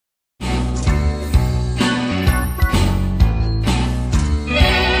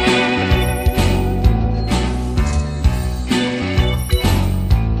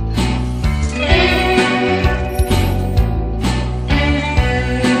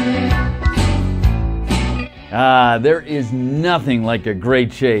There is nothing like a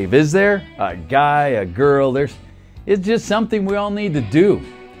great shave, is there? A guy, a girl, it's just something we all need to do.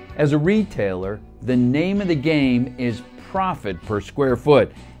 As a retailer, the name of the game is profit per square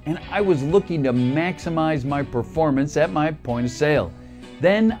foot, and I was looking to maximize my performance at my point of sale.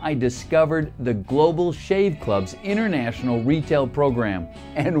 Then I discovered the Global Shave Club's international retail program,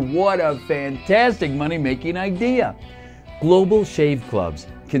 and what a fantastic money-making idea! Global Shave Clubs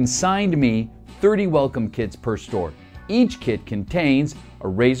consigned me 30 welcome kits per store. Each kit contains a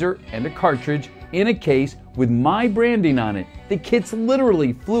razor and a cartridge in a case with my branding on it. The kits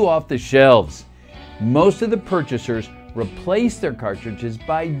literally flew off the shelves. Most of the purchasers replaced their cartridges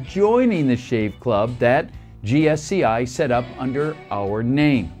by joining the Shave Club that GSCI set up under our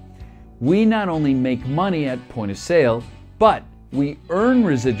name. We not only make money at point of sale, but we earn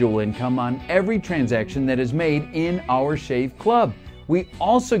residual income on every transaction that is made in our Shave Club. We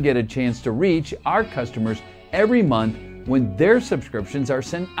also get a chance to reach our customers every month when their subscriptions are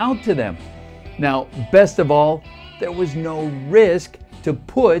sent out to them. Now, best of all, there was no risk to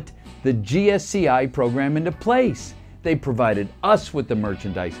put the GSCI program into place. They provided us with the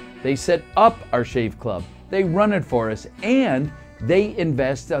merchandise, they set up our Shave Club, they run it for us, and they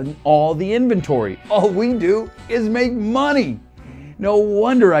invest in all the inventory. All we do is make money. No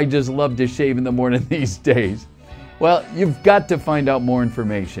wonder I just love to shave in the morning these days. Well, you've got to find out more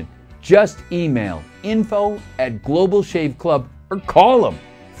information. Just email info@Global Shave Club or call them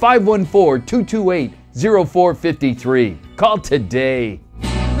 514-228-0453. Call today.